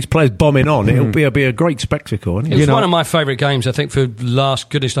width, all these players bombing on. It'll be a great spectacle. It was one of my favourite games. I think for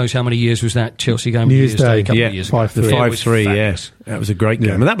last goodness knows how many years was that Chelsea game? New Year's Day, a couple of years ago. 5-3. Yes, that was a great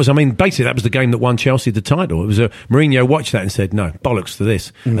game, and that was basically that was the game that won Chelsea the title. It was Mourinho watched that and said, "No, bollocks to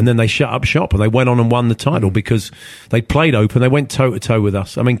this," and then they shut up shop and they went on and won the title because they played open. They went toe to toe with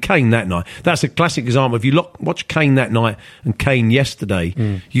us. I mean, Kane that night. That's a classic example. If you watch Kane that night and Kane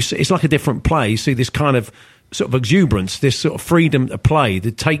yesterday, you see it's like a different play. You see this kind of sort of exuberance, this sort of freedom to play,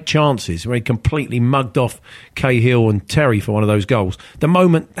 to take chances, where he completely mugged off Cahill and Terry for one of those goals. The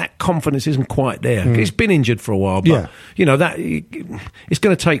moment that confidence isn't quite there. He's been injured for a while, but that it's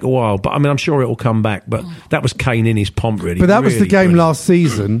going to take a while. But I mean, I'm sure it will come back. But that was Kane in his pomp, really. But that was the game last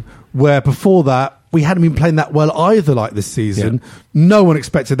season where before that we hadn't been playing that well either. Like this season, no one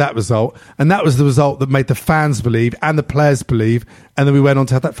expected that result, and that was the result that made the fans believe and the players believe, and then we went on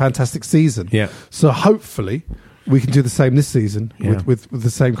to have that fantastic season. Yeah. So hopefully we can do the same this season with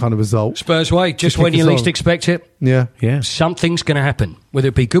the same kind of result. Spurs way, just when you least expect it. Yeah. Something's going to happen, whether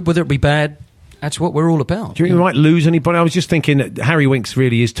it be good, whether it be bad. That's what we're all about. Do you think we might lose anybody? I was just thinking that Harry Winks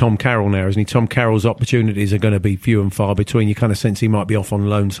really is Tom Carroll now, isn't he? Tom Carroll's opportunities are going to be few and far between. You kind of sense he might be off on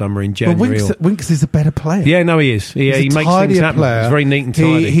loan somewhere in January. But Winks is a better player. Yeah, no, he is. He makes things happen. Player. He's very neat and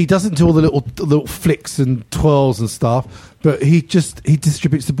tidy. He doesn't do all the little flicks and twirls and stuff, but he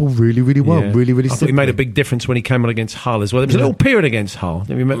distributes the ball really, really well. Yeah. Really, really simply. I thought he made a big difference when he came on against Hull as well. There was a little period against Hull.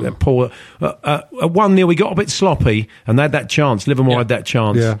 We met that poor 1-0. We got a bit sloppy and they had that chance. Livermore had that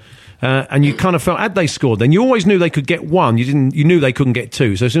chance. Yeah. And you kind of felt, had they scored, then you always knew they could get one. You knew they couldn't get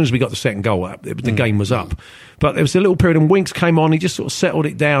two. So as soon as we got the second goal, the game was up. But there was a little period, and Winks came on. He just sort of settled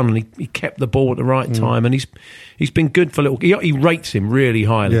it down, and he kept the ball at the right time. And he's been good for a little. He rates him really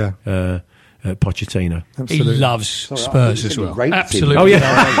highly. Yeah. Pochettino. Absolutely. He loves Spurs as well. Absolutely. Oh yeah.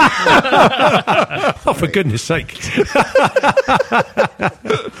 Oh, for goodness sake.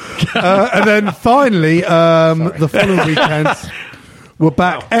 And then finally, the following weekend. We're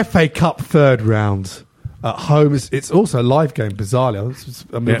back. FA Cup third round at home. It's also a live game, bizarrely.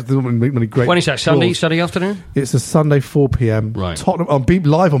 There's many great. When is that? Sunday afternoon? It's a Sunday 4 p.m. Right. Tottenham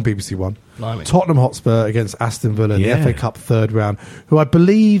live on BBC One. Blimey. Tottenham Hotspur against Aston Villa in the FA Cup third round. Who I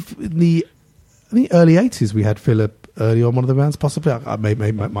believe in the early 80s we had Villa early on one of the rounds, possibly. I might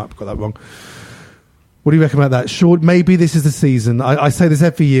have got that wrong. What do you reckon about that? Sure, maybe this is the season. I say this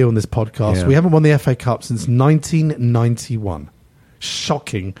every year on this podcast. Yeah. We haven't won the FA Cup since 1991.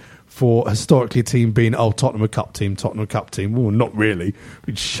 Shocking for historically a team being Tottenham a cup team. Well, not really.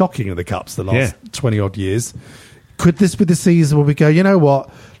 It's shocking in the cups the last 20 odd years. Could this be the season where we go, you know what,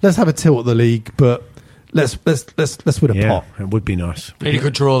 let's have a tilt at the league, but let's win a pot. It would be nice. Need a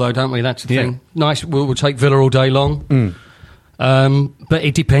good draw though, don't we? That's the thing. Nice. We'll take Villa all day long. But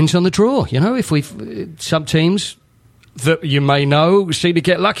it depends on the draw. You know, if some teams that you may know seem to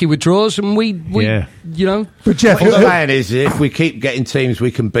get lucky with draws, and we you know. But Jeff, the plan is if we keep getting teams we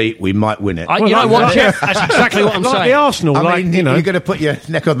can beat, we might win it. You know what, Jeff? That's exactly what I'm saying. The Arsenal, you're going to put your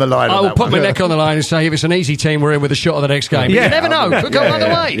neck on the line. I will put my neck on the line and say if it's an easy team, we're in with a shot of the next game. Yeah. You never know. It could go either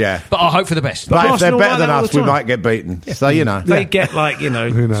way. Yeah. But I hope for the best. But if they're Arsenal better like than that all us, the we time. might get beaten. So, you know. They get like, Who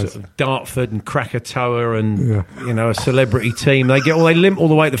knows? sort of Dartford and Krakatoa and, a celebrity team. They limp all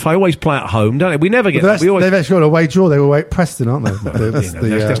the way to the. They always play at home, don't they? We never get that. They've actually got a away draw. They were away at Preston, aren't they?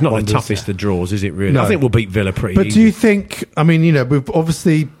 That's not the toughest of draws, is it, really? No. I think we'll beat Villa pretty But easy. do you think, I mean, we've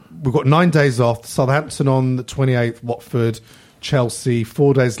got 9 days off, Southampton on the 28th, Watford, Chelsea,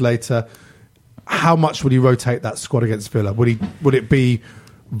 4 days later. How much would he rotate that squad against Villa? Would it be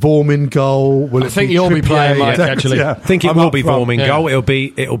Vorm in goal? I think you'll be playing, Mike, actually. I think it will be Vorm in goal. It'll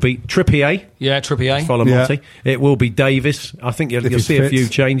be Trippier. Yeah, Trippier. Follow Monty. It will be Davis. I think you'll see a few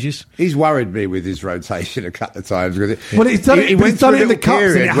changes. He's worried me with his rotation a couple of times. He's done it in the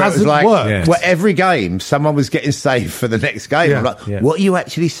Cups and it hasn't worked. Yeah. Well, every game, someone was getting saved for the next game. Yeah. I'm like, what are you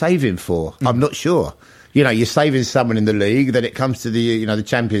actually saving for? I'm not sure. You're saving someone in the league, then it comes to the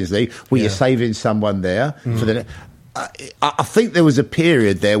Champions League, where you're saving someone there for the... I think there was a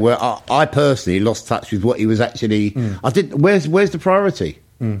period there where I personally lost touch with what he was actually... I didn't. Where's the priority?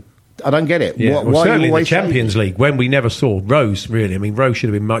 I don't get it. Yeah. Why certainly you the Champions League, when we never saw Rose, really. I mean, Rose should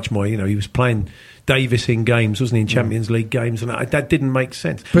have been much more... he was playing Davis in games, wasn't he, in Champions League games, and that didn't make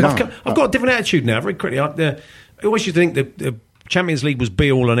sense. But I've got a different attitude now, very quickly. I always used to think that the Champions League was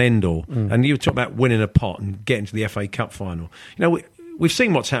be-all and end-all, and you talk about winning a pot and getting to the FA Cup final. We've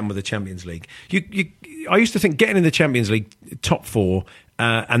seen what's happened with the Champions League. I used to think getting in the Champions League top four,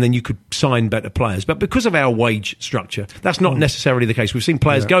 and then you could sign better players. But because of our wage structure, that's not necessarily the case. We've seen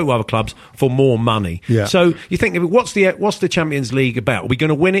players go to other clubs for more money. Yeah. So you think, what's the Champions League about? Are we going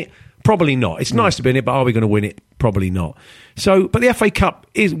to win it? Probably not. It's nice to be in it, but are we going to win it? Probably not. So, but the FA Cup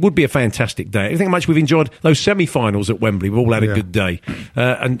would be a fantastic day. I think how much we've enjoyed those semi-finals at Wembley. We've all had a good day.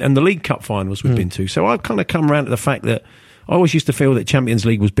 And the League Cup finals we've been to. So I've kind of come around to the fact that I always used to feel that Champions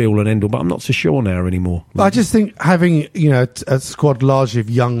League was be-all and end-all, but I'm not so sure now anymore. I just think having a squad largely of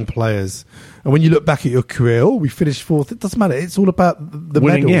young players, and when you look back at your career, we finished fourth. It doesn't matter. It's all about the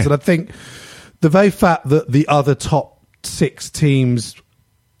winning, medals. And I think the very fact that the other top 6 teams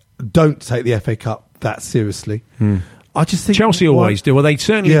don't take the FA Cup that seriously. I just think Chelsea always do. Well, they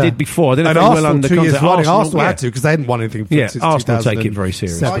certainly did before. I don't know if they Arsenal, will under 2 years contract. running, Arsenal had to because they hadn't won anything since Arsenal take it very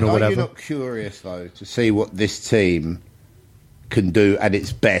seriously. Are you not curious, though, to see what this team can do at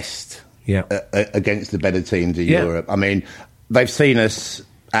its best against the better teams in Europe? I mean, they've seen us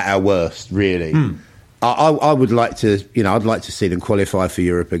at our worst, really. I would like to, I'd like to see them qualify for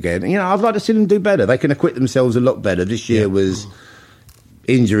Europe again. I'd like to see them do better. They can acquit themselves a lot better. This year was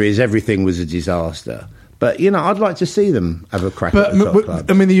injuries, everything was a disaster. But, I'd like to see them have a crack at the top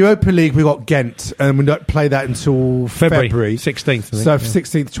clubs. I mean, the Europa League, we got Ghent, and we don't play that until February 16th. So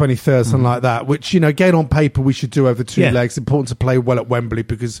 16th, 23rd, something like that, which, again, on paper, we should do over 2 legs. Important to play well at Wembley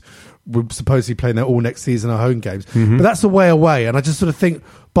because we're supposedly playing there all next season, our home games. But that's a way away, and I just sort of think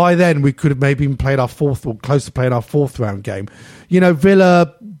by then we could have maybe even played our fourth or close to playing our fourth round game.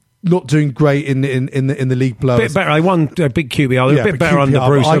 Villa... not doing great in the league blows. A bit better. I won a big QPR. They're a bit better under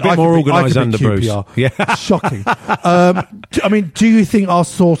Bruce. A bit more organised under Bruce. Yeah, shocking. I mean, do you think our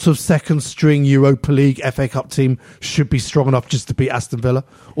sort of second string Europa League FA Cup team should be strong enough just to beat Aston Villa,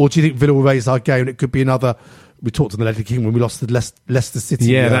 or do you think Villa will raise our game and it could be another? We talked on the United Kingdom when we lost to Leicester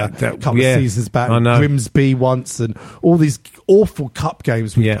City a couple of seasons back, Grimsby once, and all these awful cup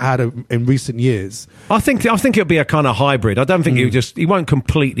games we've had in recent years. I think it'll be a kind of hybrid. I don't think he won't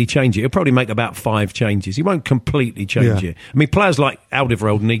completely change it. He'll probably make about 5 changes. He won't completely change it. I mean, players like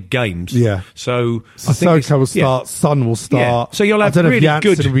Alderweireld need games. Yeah. So Sissoko will start. Son will start. Yeah. So you'll have I don't really know if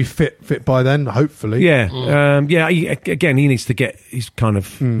Janssen good. will be fit by then. Hopefully. Yeah. He needs to get his kind of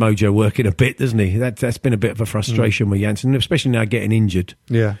mojo working a bit, doesn't he? That's been a bit of a frustration with Janssen, especially now getting injured.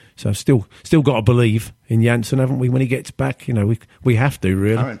 Yeah. So still got to believe in Janssen, haven't we? When he gets back, we have to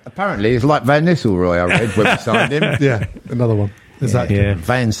really. Apparently, it's like Van Nistelrooy. I read when we signed him. Yeah, another one. Exactly. Yeah.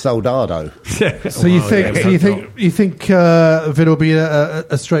 Van Soldado. So you think Villa will be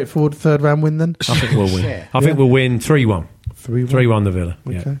a straightforward third round win then? I think we'll win. I think we'll win 3-1. 3-1 the Villa.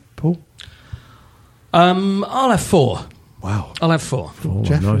 Okay, yeah. Paul. I'll have 4. Wow. I'll have 4.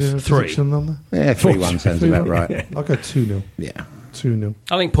 Jeff, nice. 3. Yeah, 3-1 sounds about right. I'll go 2-0. Yeah. 2-0.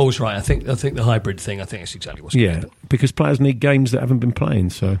 I think Paul's right. I think the hybrid thing. I think it's exactly what's going to happen. Because players need games that haven't been playing.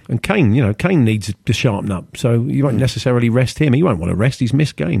 So, and Kane needs to sharpen up. So you won't necessarily rest him. He won't want to rest. He's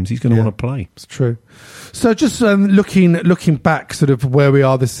missed games. He's going to want to play. It's true. So just looking back, sort of where we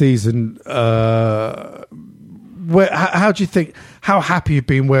are this season. How do you think? How happy you've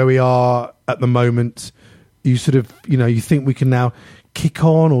been where we are at the moment? You sort of, you think we can now kick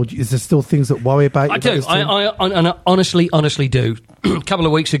on, or is there still things that worry about you? I do. I honestly do. A couple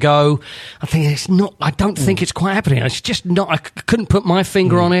of weeks ago, I think it's not. I don't think it's quite happening. It's just not. I couldn't put my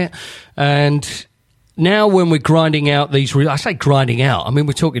finger on it, and now when we're grinding out these, I say grinding out. I mean,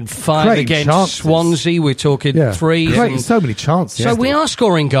 we're talking 5 Great against chances. Swansea. We're talking 3. Great, so many chances. So we are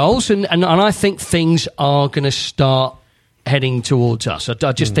scoring goals, and I think things are going to start heading towards us.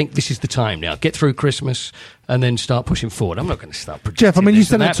 I just think this is the time now. Get through Christmas and then start pushing forward. I'm not going to start predicting Jeff, I mean, you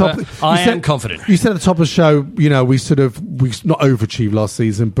said that, at the top. I am confident. You said at the top of the show, we not overachieved last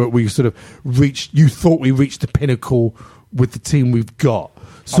season, but we sort of reached. You thought we reached the pinnacle with the team we've got.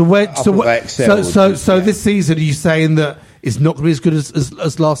 So this season, are you saying that it's not going to be as good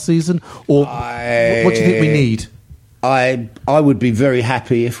as last season, or what do you think we need? I would be very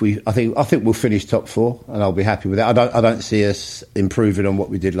happy if we. I think we'll finish top 4, and I'll be happy with that. I don't see us improving on what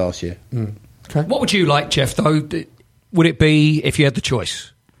we did last year. Okay. What would you like, Jeff? Though, would it be if you had the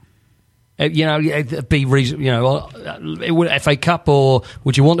choice? It'd be FA Cup, or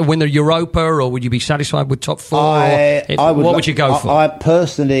would you want to win the Europa, or would you be satisfied with top 4? What would you go for? I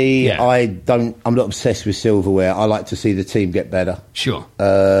personally, I'm not obsessed with silverware. I like to see the team get better. Sure.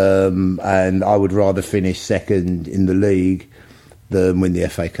 And I would rather finish second in the league than win the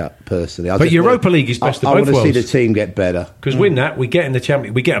FA Cup, personally. But Europa League is best of both worlds. I want to see the team get better. Because win that, we get in the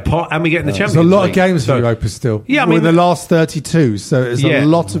champion, we get a pot, and we get in the Champions There's a lot League. of games for Europa still. Yeah, I we're mean, in the last 32, so it's a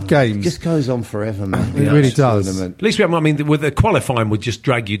lot of games. It just goes on forever, man. It really does. Tournament. At least with the qualifying would just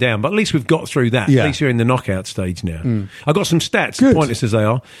drag you down, but at least we've got through that. Yeah. At least you're in the knockout stage now. I've got some stats, Good. pointless as they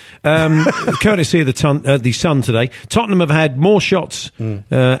are. Courtesy of the Sun today. Tottenham have had more shots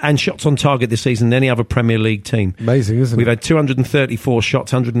and shots on target this season than any other Premier League team. Amazing, isn't We've it? had 234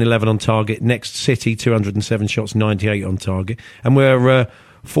 shots, 111 on target. Next, City, 207 shots, 98 on target. And we're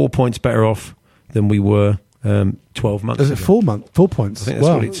 4 points better off than we were 12 months ago. Is it 4 points? I think that's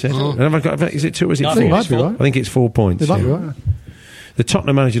what it said. Is it 2 or is it 4? I think it might be right. I think it's 4 points. It might be right. The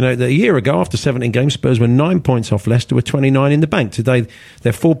Tottenham manager noted that a year ago, after 17 games, Spurs were 9 points off Leicester with 29 in the bank. Today,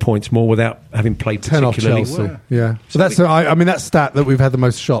 they're 4 points more without having played 10 off particularly Chelsea. well. Yeah. So that stat that we've had the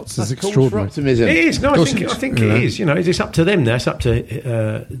most shots is extraordinary. Optimism. It is. No, I think it is. It's up to them now. It's up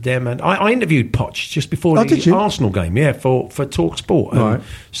to them. And I interviewed Poch just before the Arsenal game, for Talk Sport. Right.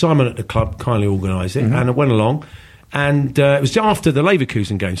 Simon at the club kindly organised it, and I went along. And it was after the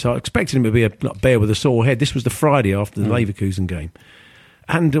Leverkusen game, so I expected him to be a bear with a sore head. This was the Friday after the Leverkusen game.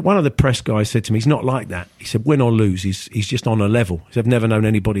 And one of the press guys said to me, he's not like that. He said, win or lose, he's just on a level. He said, I've never known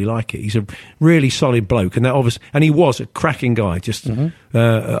anybody like it. He's a really solid bloke. And he was a cracking guy. Just what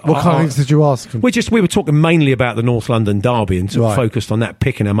kind of things did you ask him? We were talking mainly about the North London derby and sort of focused on that,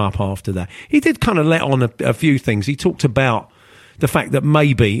 picking him up after that. He did kind of let on a few things. He talked about the fact that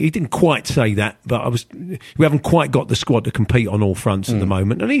maybe, he didn't quite say that, but we haven't quite got the squad to compete on all fronts at the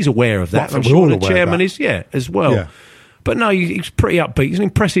moment. And he's aware of that. I'm sure the chairman is, as well. Yeah. But no, he's pretty upbeat. He's an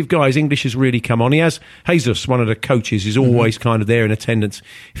impressive guy. His English has really come on. He has Jesus, one of the coaches, is always kind of there in attendance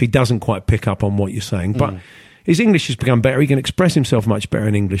if he doesn't quite pick up on what you're saying. But his English has become better. He can express himself much better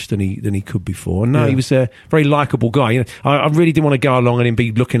in English than he could before. And no, he was a very likeable guy. I really didn't want to go along and him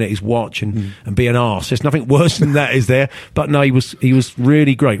be looking at his watch and be an arse. There's nothing worse than that, is there? But no, he was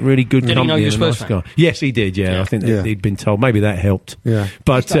really great, really good company. Did he know you were nice guy. Yes, he did. Yeah, I think that he'd been told. Maybe that helped. Yeah,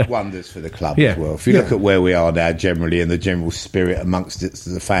 but it's done wonders for the club as well. If you look at where we are now, generally, and the general spirit amongst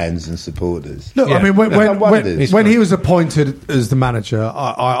the fans and supporters. Look, I mean, when he was appointed as the manager,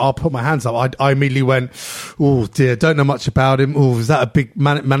 I'll put my hands up. I immediately went, oh dear, don't know much about him. Oh, is that a big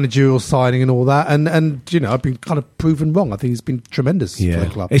managerial signing and all that? And I've been kind of proven wrong. I think he's been tremendous for the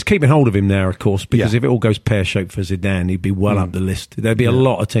club. It's keeping hold of him now, of course, because if it all goes pear-shaped for Zidane, he'd be well up the list. There'd be a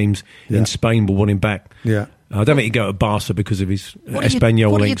lot of teams in Spain will want him back. Yeah. I don't think he'd go to Barca because of his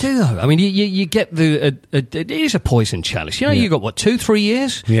Espanyol links. What do you do, though? I mean, you get it is a poison chalice. You got, 2-3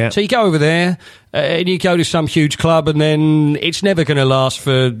 years? Yeah. So you go over there and you go to some huge club and then it's never going to last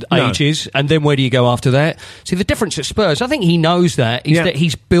for ages. And then where do you go after that? See, the difference at Spurs, I think he knows that, is that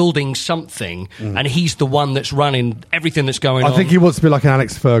he's building something and he's the one that's running everything that's going on. I think he wants to be like an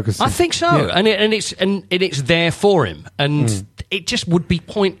Alex Ferguson. I think so. Yeah. And it's there for him. And it just would be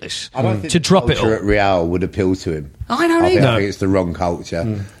pointless to drop it all. At Real would appeal to him. I don't either. I think it's the wrong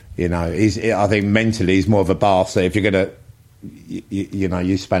culture. I think mentally he's more of a Barca. If you're going to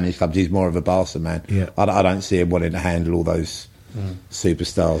you Spanish clubs, he's more of a Barca man. Yeah. I don't see him wanting to handle all those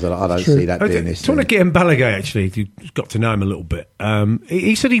superstars. I don't see that being this. I want to get him Balaguer, actually, if you've got to know him a little bit.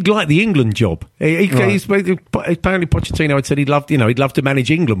 He said he'd like the England job. He's apparently Pochettino had said he'd love to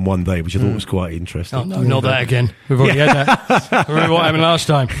manage England one day, which I thought was quite interesting. Oh, no, not that again. We've already had that. I remember what happened last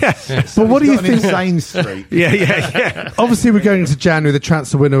time. But what do you think? Insane streak. Yeah. Obviously, we're going into January, the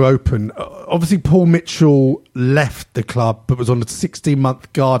transfer window open. Obviously, Paul Mitchell left the club, but was on a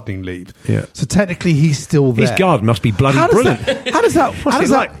 16-month gardening leave. Yeah. So technically, he's still there. His garden must be bloody brilliant. How does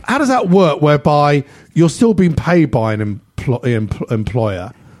that work? Whereby you're still being paid by an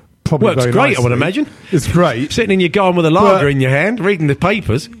employer? Probably Works very great, nicely. I would imagine. It's great. Sitting in your garden with a lager in your hand, reading the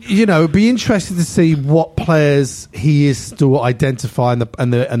papers. It'd be interesting to see what players he is still identifying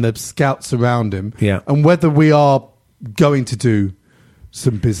and the scouts around him. Yeah. And whether we are going to do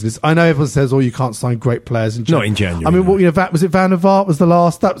some business. I know everyone says, you can't sign great players in January. Not in January. I mean, was it Van der Vaart was the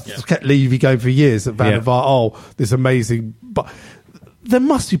last? That was kept Levy going for years at Van der Vaart. This amazing. But there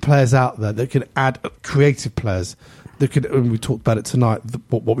must be players out there that can add creative players that could, and we talked about it tonight,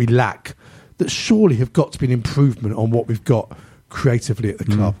 what we lack, that surely have got to be an improvement on what we've got creatively at the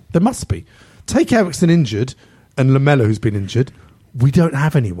club. There must be. Take Eriksen injured and Lamela who's been injured. We don't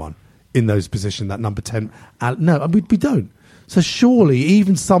have anyone in those positions, that number 10. No, we don't. So surely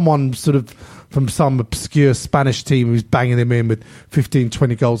even someone sort of from some obscure Spanish team who's banging them in with 15,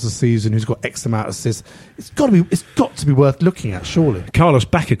 20 goals a season, who's got X amount of assists, it's got to be worth looking at, surely. Carlos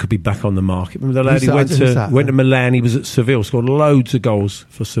Bacca could be back on the market. Remember the lad who went to Milan, he was at Seville, scored loads of goals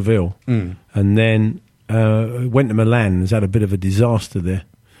for Seville, and then went to Milan and has had a bit of a disaster there.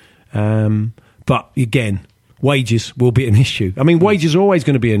 But again, wages will be an issue. I mean, wages are always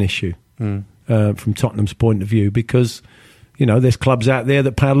going to be an issue from Tottenham's point of view, because there's clubs out there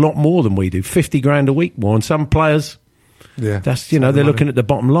that pay a lot more than we do, 50 grand a week more, and some players, that's they're looking at the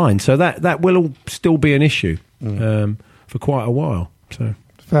bottom line. So that will all still be an issue for quite a while. So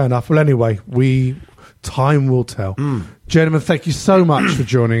fair enough. Well, anyway, time will tell. Gentlemen, thank you so much for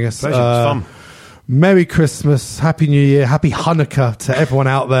joining us. Pleasure. It was fun. Merry Christmas, Happy New Year, Happy Hanukkah to everyone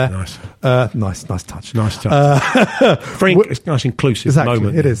out there. Nice. Nice touch. It's nice inclusive exactly,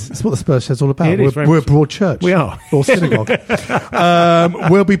 moment. It is. It's what the Spurs show's all about. We're a broad church. We are. Or synagogue.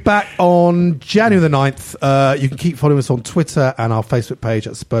 We'll be back on January the 9th. You can keep following us on Twitter and our Facebook page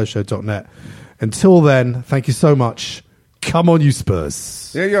at spursshow.net. Until then, thank you so much. Come on, you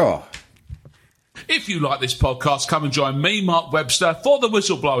Spurs. There you are. If you like this podcast, come and join me, Mark Webster, for The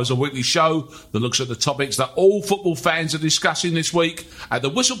Whistleblowers, a weekly show that looks at the topics that all football fans are discussing this week at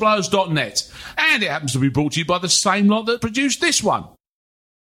thewhistleblowers.net. And it happens to be brought to you by the same lot that produced this one.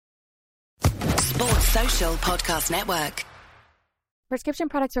 Sports Social Podcast Network. Prescription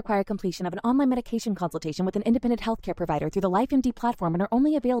products require completion of an online medication consultation with an independent healthcare provider through the LifeMD platform and are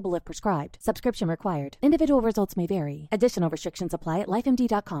only available if prescribed. Subscription required. Individual results may vary. Additional restrictions apply at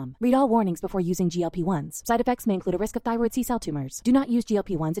lifemd.com. Read all warnings before using GLP-1s. Side effects may include a risk of thyroid C-cell tumors. Do not use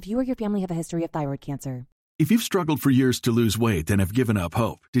GLP-1s if you or your family have a history of thyroid cancer. If you've struggled for years to lose weight and have given up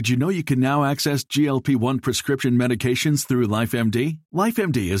hope, did you know you can now access GLP-1 prescription medications through LifeMD?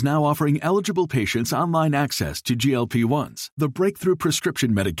 LifeMD is now offering eligible patients online access to GLP-1s, the breakthrough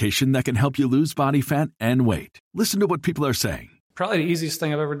prescription medication that can help you lose body fat and weight. Listen to what people are saying. Probably the easiest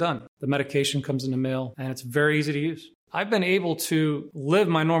thing I've ever done. The medication comes in the mail, and it's very easy to use. I've been able to live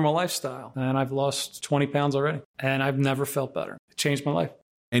my normal lifestyle, and I've lost 20 pounds already, and I've never felt better. It changed my life.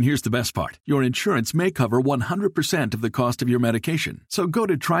 And here's the best part. Your insurance may cover 100% of the cost of your medication. So go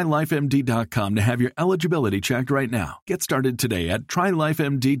to TryLifeMD.com to have your eligibility checked right now. Get started today at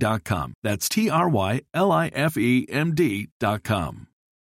TryLifeMD.com. That's TryLifeMD.com.